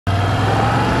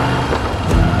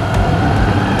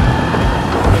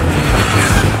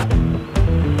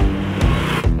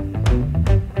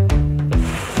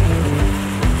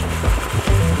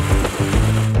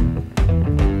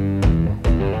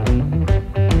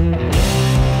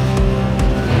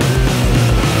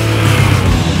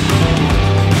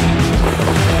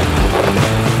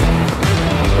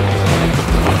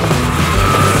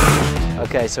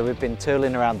so we've been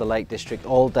touring around the Lake District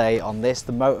all day on this,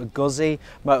 the Moto Guzzi,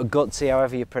 Moto Guzzi,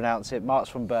 however you pronounce it. Mark's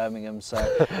from Birmingham, so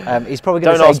he's probably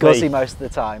going to say Guzzi most of the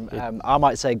time. I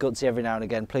might say Guzzi every now and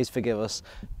again, please forgive us.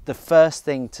 The first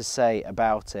thing to say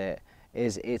about it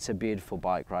is it's a beautiful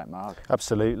bike, right, Mark?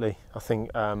 Absolutely. I think,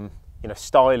 you know,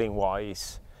 styling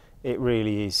wise, it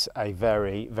really is a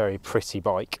very, very pretty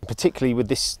bike, particularly with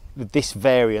this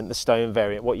variant, the Stone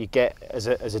variant. What you get as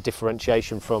a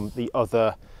differentiation from the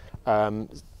other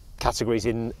categories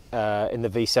in the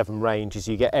V7 range is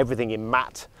you get everything in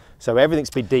matte, so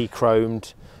everything's been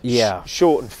de-chromed. Yeah.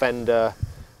 Shortened fender,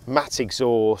 matte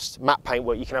exhaust, matte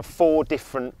paintwork. You can have 4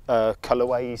 different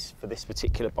colourways for this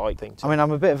particular bike thing. I mean,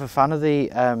 I'm a bit of a fan of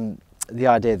the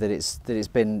idea that it's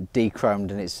been de-chromed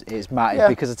and it's matted,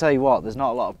 because I tell you what, there's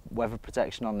not a lot of weather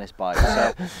protection on this bike.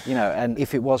 So, you know, and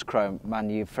if it was chrome, man,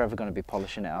 you're forever going to be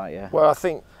polishing it, aren't you? Well, I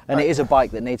think, and it is a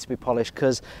bike that needs to be polished,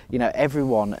 because, you know,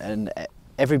 everyone and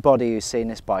everybody who's seen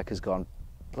this bike has gone,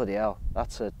 bloody hell,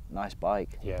 that's a nice bike.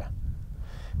 Yeah.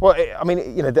 Well, I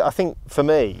mean, you know, I think for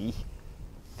me,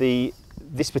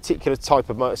 this particular type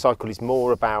of motorcycle is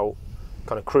more about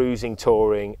kind of cruising,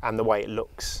 touring, and the way it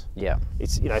looks. Yeah.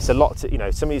 It's, you know, it's a lot to, you know,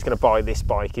 somebody who's going to buy this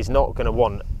bike is not going to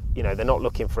want, you know, they're not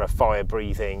looking for a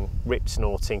fire-breathing,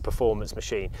 rip-snorting performance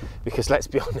machine, because let's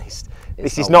be honest,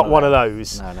 this is not one of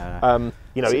those. No.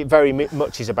 You know, it very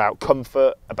much is about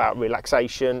comfort, about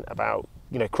relaxation, about,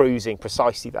 you know, cruising,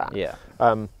 precisely that. Yeah.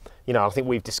 You know, I think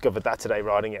we've discovered that today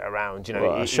riding it around. You know,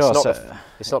 well, it's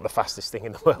not the fastest thing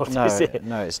in the world, no, is it?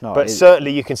 No, it's not. But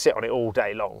certainly you can sit on it all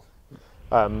day long.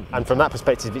 And from that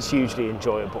perspective, it's hugely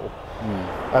enjoyable.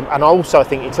 And also, I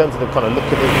think in terms of the kind of look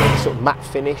of it, the sort of matte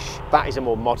finish, that is a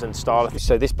more modern style.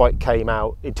 So this bike came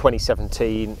out in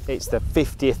 2017. It's the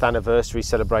 50th anniversary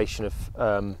celebration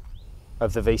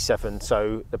of the V7.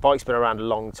 So the bike's been around a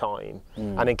long time.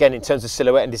 And again, in terms of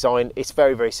silhouette and design, it's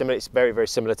very, very similar. It's very, very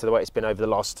similar to the way it's been over the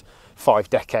last 5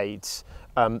 decades.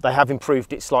 They have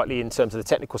improved it slightly in terms of the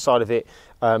technical side of it.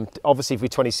 Obviously,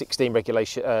 with 2016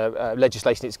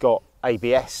 legislation, it's got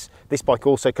ABS. This bike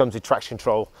also comes with traction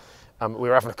control. We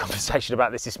were having a conversation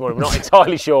about this morning. We're not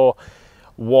entirely sure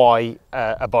why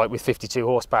a bike with 52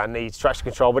 horsepower needs traction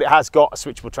control, but it has got a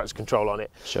switchable traction control on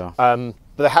it. Sure. But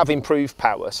they have improved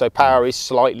power, so power is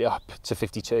slightly up to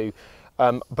 52.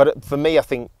 But for me, I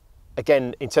think,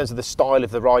 again, in terms of the style of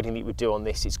the riding that you would do on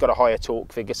this, it's got a higher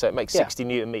torque figure, so it makes 60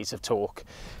 Newton meters of torque,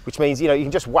 which means, you know, you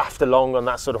can just waft along on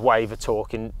that sort of wave of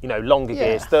torque in, you know, longer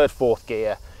gears, 3rd, 4th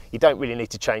gear. You don't really need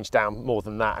to change down more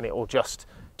than that, and it will just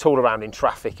tool around in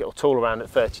traffic. It'll tool around at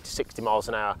 30 to 60 miles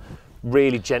an hour,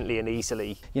 really gently and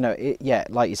easily. You know, yeah,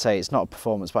 like you say, it's not a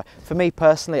performance bike. For me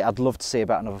personally, I'd love to see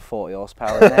about another 40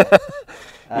 horsepower in it.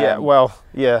 Yeah, well,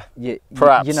 yeah,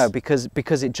 perhaps. You know, because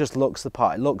it just looks the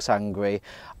part. It looks angry.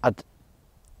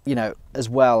 You know, as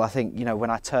well, I think, you know, when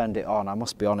I turned it on, I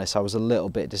must be honest, I was a little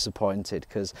bit disappointed,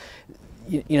 because,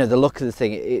 you know, the look of the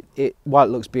thing, while it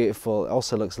looks beautiful, it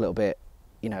also looks a little bit,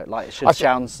 you know, like it should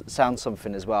sound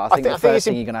something as well. I think the first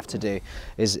thing you're going to have to do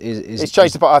is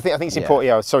change the part. I think it's important.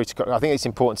 Yeah, sorry to cut. I think it's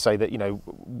important to say that, you know,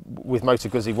 with Moto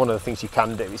Guzzi, one of the things you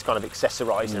can do is kind of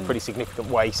accessorise in a pretty significant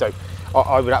way. So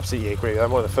I would absolutely agree with that.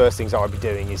 One of the first things I'd be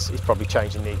doing is probably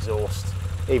changing the exhaust,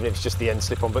 even if it's just the end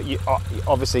slip on. But you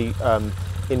obviously,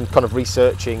 in kind of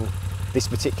researching this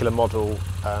particular model,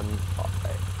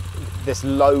 there's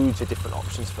loads of different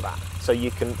options for that. So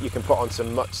you can put on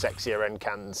some much sexier end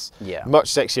cans, much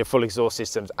sexier full exhaust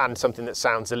systems, and something that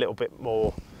sounds a little bit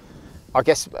more, I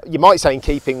guess you might say, in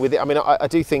keeping with it. I mean, I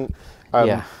do think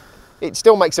it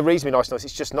still makes a reasonably nice noise.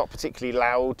 It's just not particularly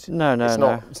loud. No.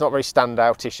 It's not very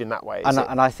standoutish in that way.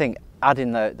 And I think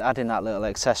adding that little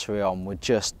accessory on would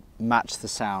just match the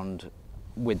sound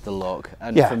with the look,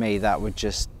 and for me that would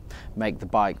just make the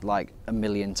bike like a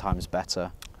million times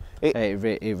better.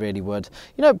 It really would.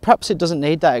 You know, perhaps it doesn't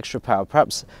need that extra power.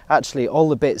 Perhaps actually all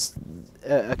the bits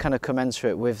are kind of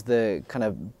commensurate with the kind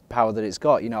of power that it's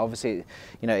got. You know, obviously,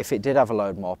 you know, if it did have a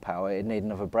load more power, it'd need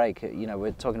another brake. You know,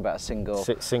 we're talking about a single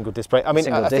disc brake. I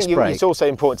mean, I think it's also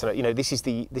important to know, you know, this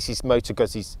is Moto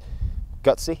Guzzi's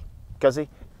Guzzi.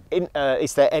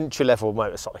 It's their entry-level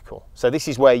motorcycle, so this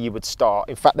is where you would start.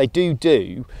 In fact, they do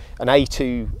an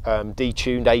A2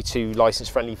 detuned A2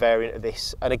 license-friendly variant of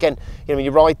this. And again, you know, when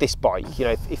you ride this bike, you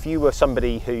know, if you were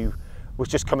somebody who was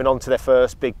just coming onto their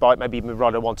first big bike, maybe even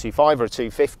riding a 125 or a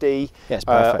 250,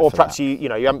 or perhaps you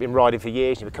haven't been riding for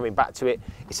years and you're coming back to it,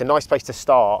 it's a nice place to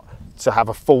start to have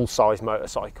a full-size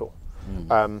motorcycle.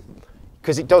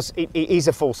 because it is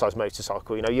a full-size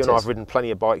motorcycle. You know, you and I have ridden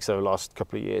plenty of bikes over the last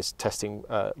couple of years, testing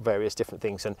various different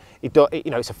things, and you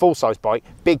know, it's a full-size bike,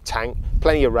 big tank,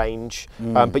 plenty of range,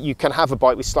 but you can have a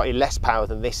bike with slightly less power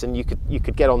than this, and you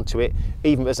could get onto it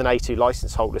even as an A2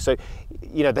 license holder. So,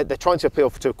 you know, they're trying to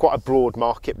appeal to quite a broad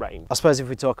market range. I suppose if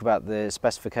we talk about the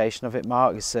specification of it,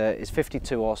 Mark, it's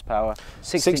 52 horsepower,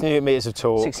 6 Newton meters of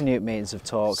torque. 60 Newton meters of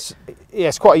torque. Yeah,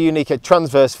 it's quite a unique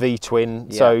transverse V-twin.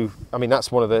 Yeah. So, I mean,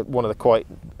 that's one of the quite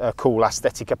cool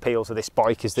aesthetic appeals of this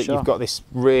bike, is that you've got this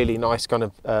really nice kind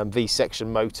of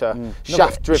V-section motor,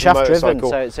 shaft-driven motorcycle.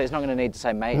 So it's not going to need the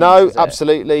same maintenance. No,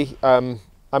 absolutely.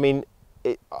 I mean,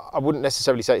 I wouldn't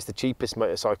necessarily say it's the cheapest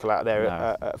motorcycle out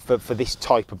there for this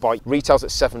type of bike. Retails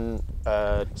at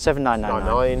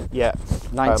 $7,999. Yeah,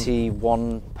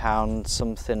 £91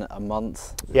 something a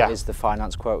month. Is the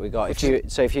finance quote we got. If you were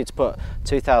to put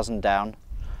 2,000 down,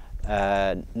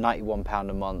 £91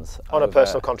 a month on a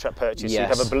personal contract purchase. Yes. So you'd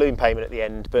have a balloon payment at the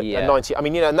end, but 90. I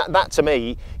mean, you know, and that to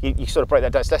me, you sort of break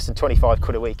that down. It's less than 25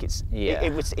 quid a week. It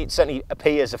certainly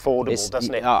appears affordable,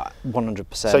 doesn't it?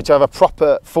 100%. So to have a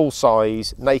proper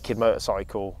full-size naked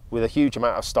motorcycle with a huge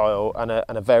amount of style and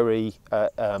a very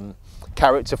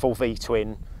characterful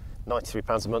V-twin,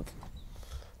 £93 a month,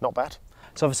 not bad.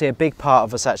 So obviously a big part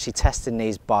of us actually testing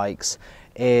these bikes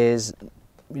is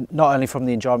not only from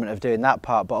the enjoyment of doing that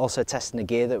part, but also testing the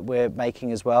gear that we're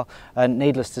making as well. And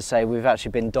needless to say, we've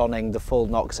actually been donning the full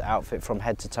Knox outfit from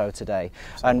head to toe today.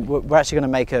 And we're actually going to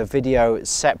make a video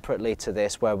separately to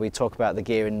this where we talk about the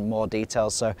gear in more detail.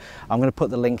 So I'm going to put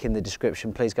the link in the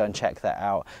description. Please go and check that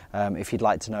out if you'd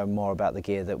like to know more about the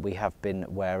gear that we have been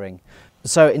wearing.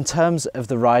 So in terms of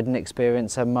the riding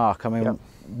experience, Mark, I mean,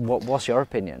 what's your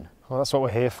opinion? Well, that's what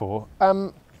we're here for.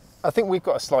 I think we've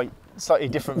got a slightly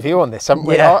different view on this, haven't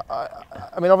we? Yeah.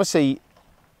 I mean, obviously,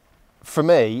 for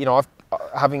me, you know,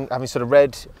 having sort of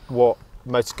read what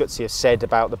Moto Guzzi have said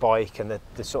about the bike and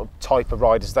the sort of type of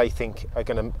riders they think are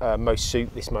going to most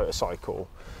suit this motorcycle.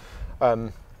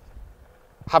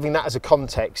 Having that as a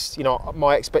context, you know,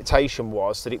 my expectation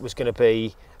was that it was going to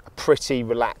be a pretty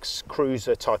relaxed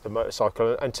cruiser type of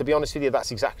motorcycle, and to be honest with you, that's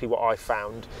exactly what I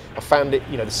found. I found it,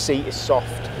 you know, the seat is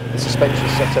soft, the suspension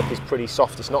setup is pretty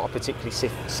soft, it's not a particularly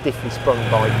stiffly sprung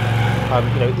bike.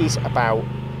 You know, it is about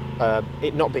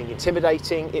it not being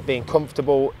intimidating, it being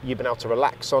comfortable. You've been able to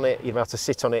relax on it, you've been able to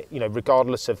sit on it, you know,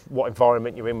 regardless of what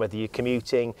environment you're in, whether you're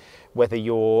commuting, whether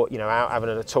you're, you know, out having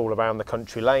a tour around the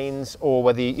country lanes, or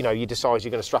whether, you know, you decide you're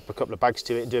going to strap a couple of bags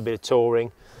to it and do a bit of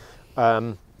touring.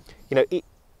 You know,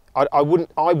 I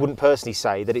wouldn't personally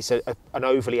say that it's an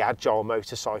overly agile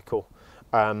motorcycle.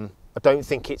 I don't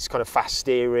think it's kind of fast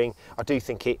steering. I do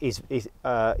think it is you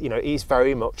know, it is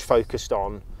very much focused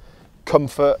on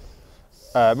comfort,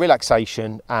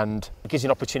 relaxation, and it gives you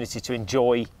an opportunity to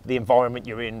enjoy the environment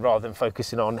you're in rather than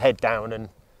focusing on head down and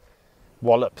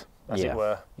wallop, as it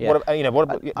were. Yeah.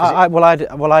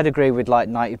 I'd agree with like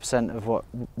 90% of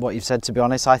what you've said. To be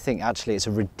honest, I think actually it's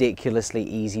a ridiculously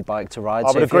easy bike to ride.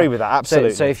 I would agree with that,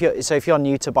 absolutely. So if you're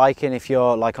new to biking, if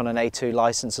you're like on an A2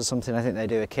 license or something, I think they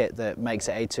do a kit that makes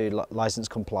it A2 license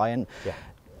compliant. Yeah.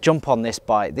 Jump on this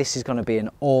bike. This is going to be an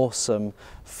awesome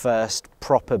first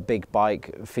proper big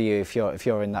bike for you if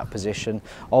you're in that position.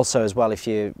 Also, as well, if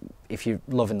you're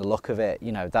loving the look of it,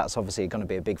 you know, that's obviously going to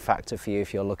be a big factor for you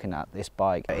if you're looking at this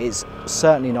bike. It's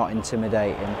certainly not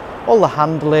intimidating. All the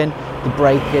handling, the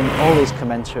braking, all is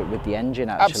commensurate with the engine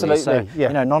actually. Absolutely, so, yeah.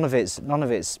 You know, none of it's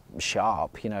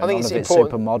sharp, you know, none of it's important.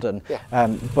 super modern.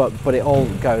 Yeah. But it all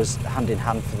goes hand in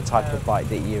hand for the type of bike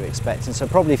that you're expecting. So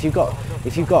probably if you've got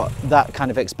that kind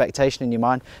of expectation in your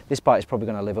mind, this bike is probably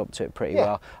going to live up to it pretty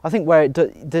well. I think where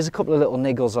there's a couple of little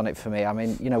niggles on it for me. I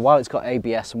mean, you know, while it's got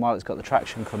ABS and while it's got the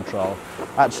traction control,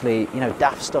 actually, you know,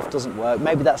 DAF stuff doesn't work.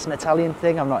 Maybe that's an Italian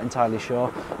thing, I'm not entirely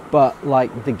sure. But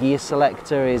like the gear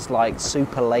selector is like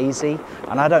super lazy,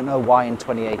 and I don't know why in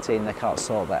 2018 they can't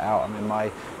sort that out. I mean, my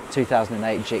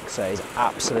 2008 Gixxer is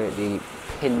absolutely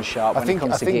pin sharp when it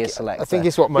comes to gear selector. I think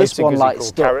it's what most people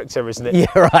call character, isn't it?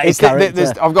 Yeah, right.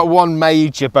 I've got one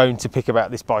major bone to pick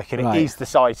about this bike, and it is the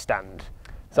side stand.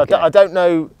 So okay. I don't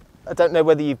know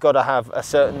whether you've got to have a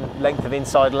certain length of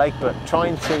inside leg, but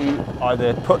trying to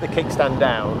either put the kickstand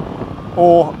down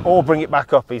or bring it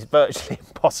back up is virtually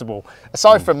impossible.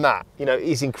 Aside from that, you know,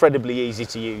 it's incredibly easy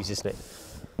to use, isn't it?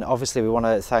 Obviously we want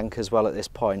to thank as well at this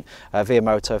point Via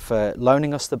Moto for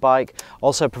loaning us the bike,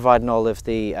 also providing all of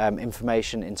the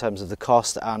information in terms of the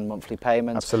cost and monthly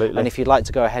payments. Absolutely. And if you'd like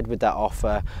to go ahead with that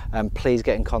offer, please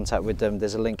get in contact with them.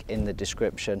 There's a link in the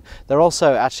description. They're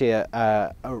also actually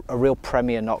a real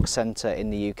premier Knox centre in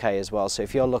the UK as well, so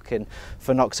if you're looking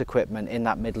for Knox equipment in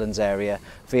that Midlands area,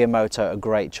 Via Moto, a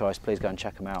great choice. Please go and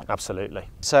check them out. Absolutely.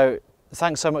 So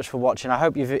thanks so much for watching. I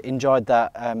hope you've enjoyed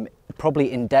that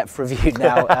probably in-depth review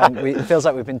now. It feels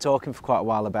like we've been talking for quite a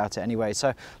while about it anyway.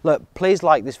 So look, please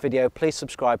like this video, please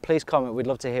subscribe, please comment. We'd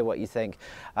love to hear what you think.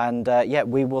 And yeah,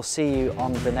 we will see you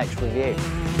on the next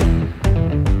review.